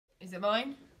Is it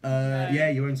mine?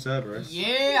 Yeah, you own Cerberus.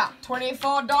 Yeah,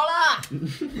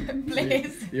 $24.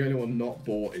 Please. The only one not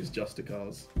bought is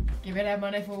Justicars. Give me that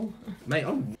money, fool. Mate,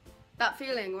 I'm... That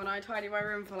feeling when I tidy my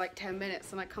room for like 10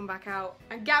 minutes and I come back out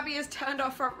and Gabby has turned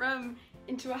our front room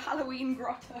into a Halloween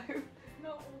grotto.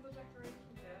 Not all the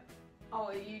decorations yet. Oh,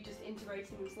 are you just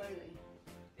integrating them slowly?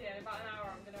 Yeah, in about an hour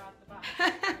I'm going to add the back.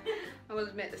 I will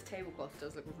admit this tablecloth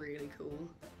does look really cool.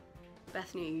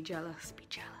 Bethany, are you jealous? Be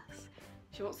jealous.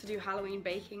 She wants to do Halloween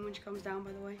baking when she comes down,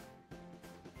 by the way.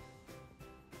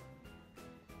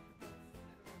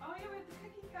 Oh yeah, we have the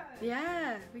cookie cutter.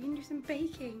 Yeah, we can do some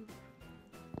baking.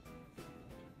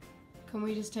 Can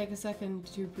we just take a second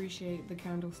to appreciate the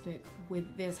candlestick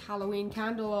with this Halloween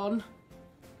candle on?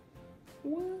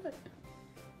 What?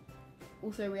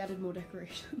 Also, we added more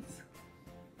decorations.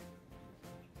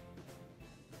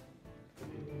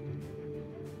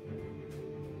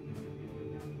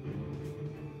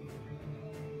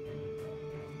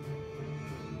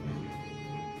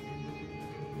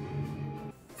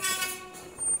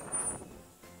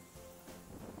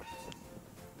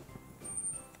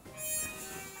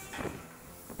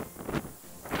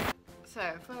 So,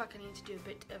 I feel like I need to do a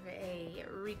bit of a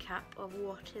recap of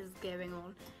what is going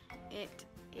on. It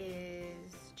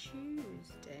is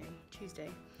Tuesday.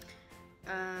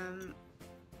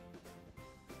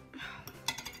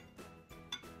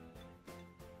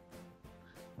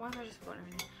 Why have I just forgotten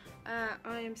everything?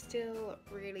 I am still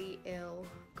really ill,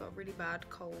 got a really bad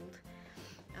cold,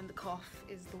 and the cough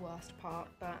is the worst part,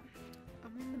 but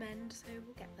I'm on the mend, so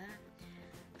we'll get there.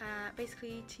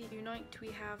 Basically, tonight we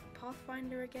have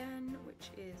Pathfinder again, which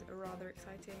is rather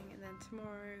exciting, and then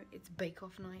tomorrow it's Bake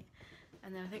Off night,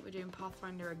 and then I think we're doing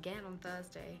Pathfinder again on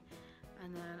Thursday,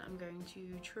 and then I'm going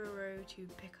to Truro to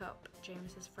pick up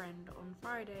James's friend on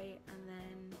Friday, and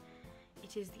then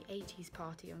it is the 80s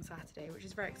party on Saturday, which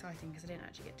is very exciting because I didn't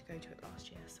actually get to go to it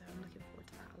last year, so I'm looking forward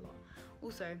to that a lot.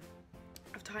 Also,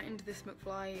 I've tightened this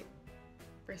McFly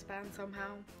wristband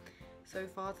somehow so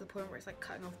far to the point where it's like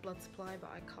cutting off blood supply,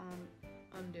 but I can't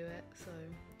undo it, so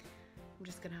I'm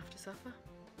just gonna have to suffer.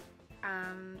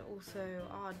 And also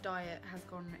our diet has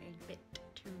gone a bit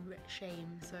to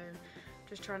shame, so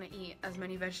just trying to eat as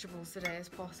many vegetables today as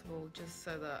possible just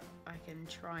so that I can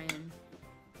try and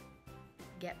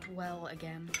get well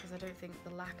again, because I don't think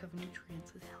the lack of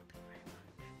nutrients is helping very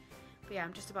much. But yeah,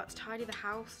 I'm just about to tidy the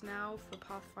house now for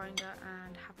Pathfinder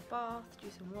and have a bath, do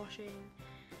some washing,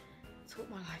 sort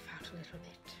my life out a little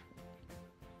bit.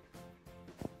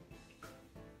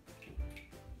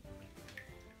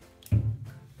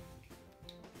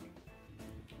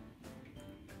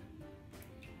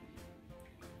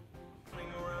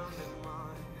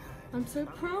 I'm so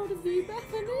proud of you,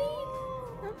 Bethany.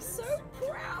 I'm so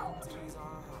proud.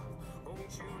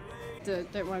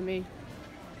 Don't mind me.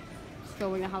 Just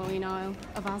filming a Halloween aisle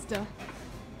of Asda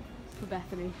for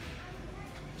Bethany.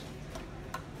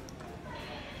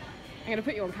 I'm gonna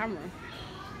put you on camera.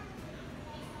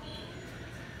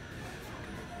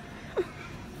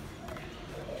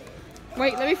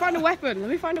 Wait, let me find a weapon.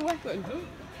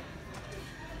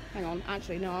 Hang on,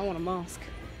 actually, no, I want a mask.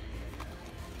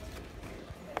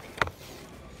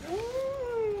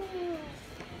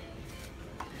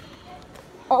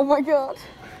 Oh my god.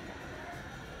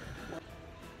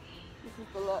 This is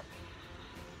the look.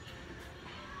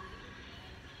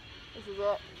 This is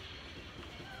it.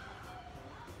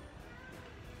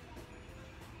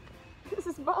 This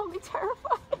is mildly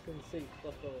terrifying. I can see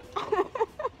stuff going on.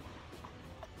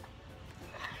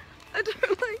 I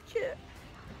don't like it.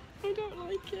 I don't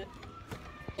like it.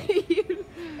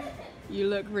 You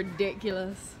look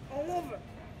ridiculous. I love it.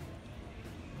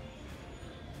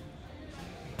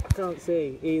 I can't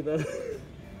see either.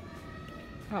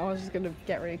 I was just gonna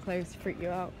get really close to freak you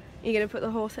out. You're gonna put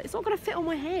the horse. It's not gonna fit on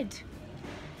my head.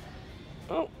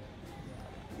 Oh.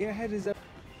 Your head is up.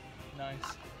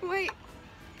 Nice. Wait.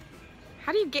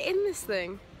 How do you get in this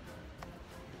thing?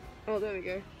 Oh, there we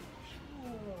go.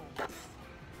 How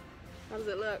does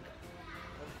it look?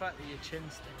 Well, the fact that your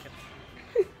chin's sticking.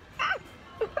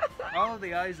 Oh,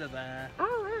 the eyes are there.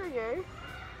 Oh, there we go.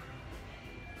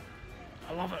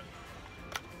 I love it.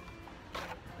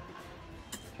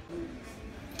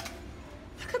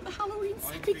 Look at the Halloween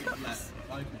sippy cups.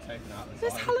 I'd be taken out of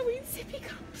There's Halloween sippy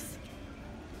cups.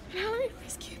 And Halloween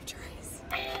ice cube trays.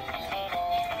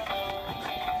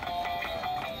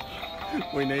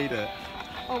 We need it.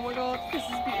 Oh my god, this is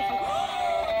beautiful.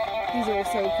 These are all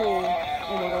so cool.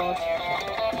 Oh my god.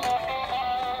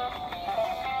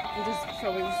 I'm just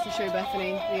filming this to show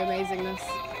Bethany the amazingness.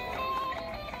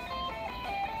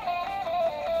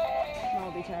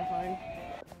 That'll be terrifying.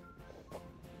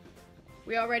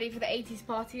 We are ready for the 80s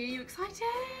party. Are you excited?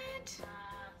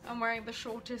 I'm wearing the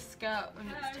shortest skirt and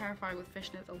it's terrifying with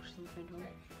fishnets. Oh, she's on the same time.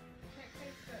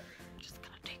 I'm just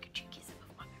gonna take a cheeky sip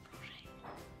of my beverages.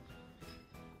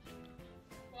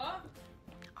 What?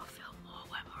 I'll film more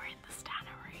when we're in the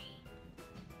stannery.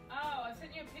 Oh, I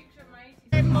sent you a picture of my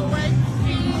 80s.